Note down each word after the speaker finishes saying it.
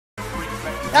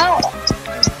No.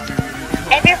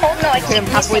 Every hold no, I Okay, I'm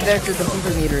keep halfway missing. there to the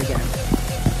fever meter again.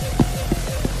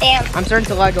 Damn. I'm starting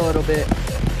to lag a little bit.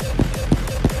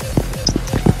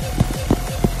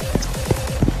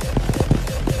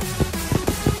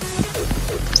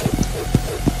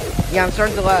 Yeah, I'm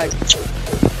starting to lag.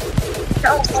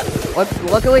 No.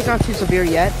 Luckily, it's not too severe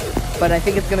yet, but I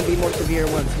think it's gonna be more severe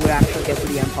once we actually get to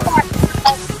the end part.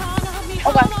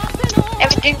 Oh god.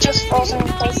 Everything just falls in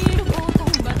place.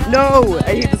 No,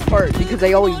 I hate this part because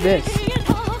I always miss.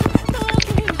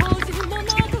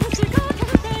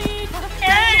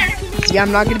 Yeah,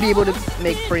 I'm not gonna be able to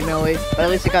make free melee, but at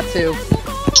least I got 2.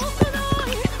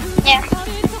 Yeah.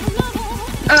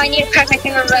 Oh, I need a perfect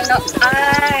finger right now.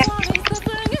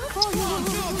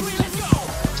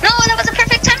 No, that was a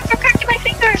perfect time for cracking my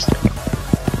fingers.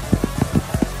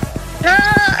 No,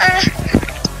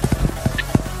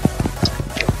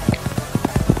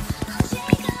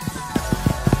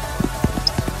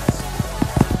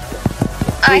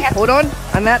 Wait, hold on.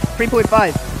 I'm at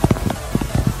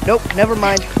 3.5. Nope, never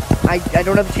mind. I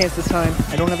don't have a chance this time.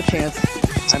 I don't have a chance.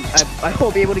 I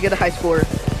won't be able to get a high score.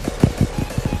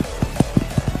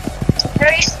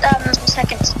 30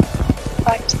 seconds.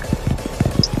 Right.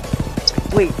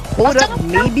 Wait, hold up.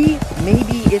 Maybe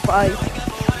if I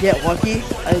get lucky,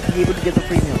 I'll be able to get the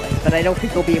free melee. But I don't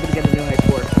think I'll be able to get a new high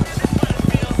score.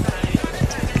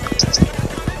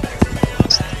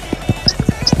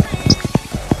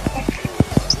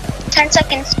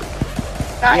 Seconds.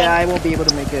 9. Yeah, I won't be able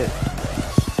to make it.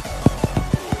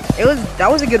 That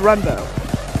was a good run though.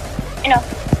 I know.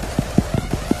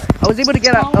 I was able to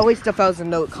get at least a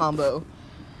 1,000-note combo.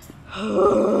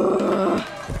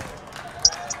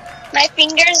 My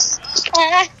fingers.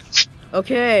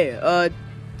 Okay,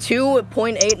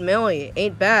 2.8 milli.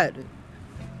 Ain't bad.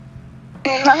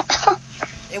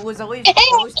 It was at least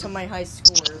close to my high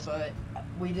score, but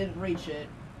we didn't reach it.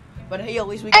 But hey, at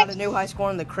least we got a new high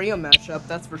score in the Creo matchup,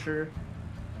 that's for sure.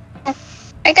 I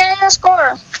got a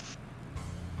score.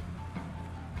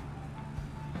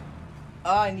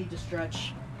 Oh, I need to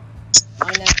stretch.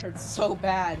 My neck hurts so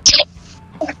bad.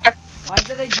 Why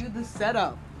did I do this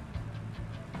setup?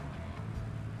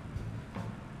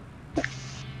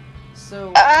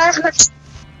 So...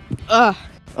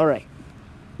 alright.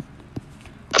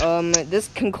 This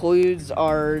concludes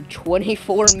our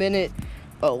 24-minute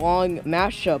long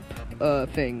mashup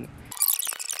thing.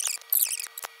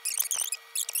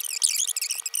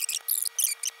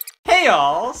 Hey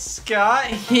y'all, Scott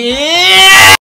here.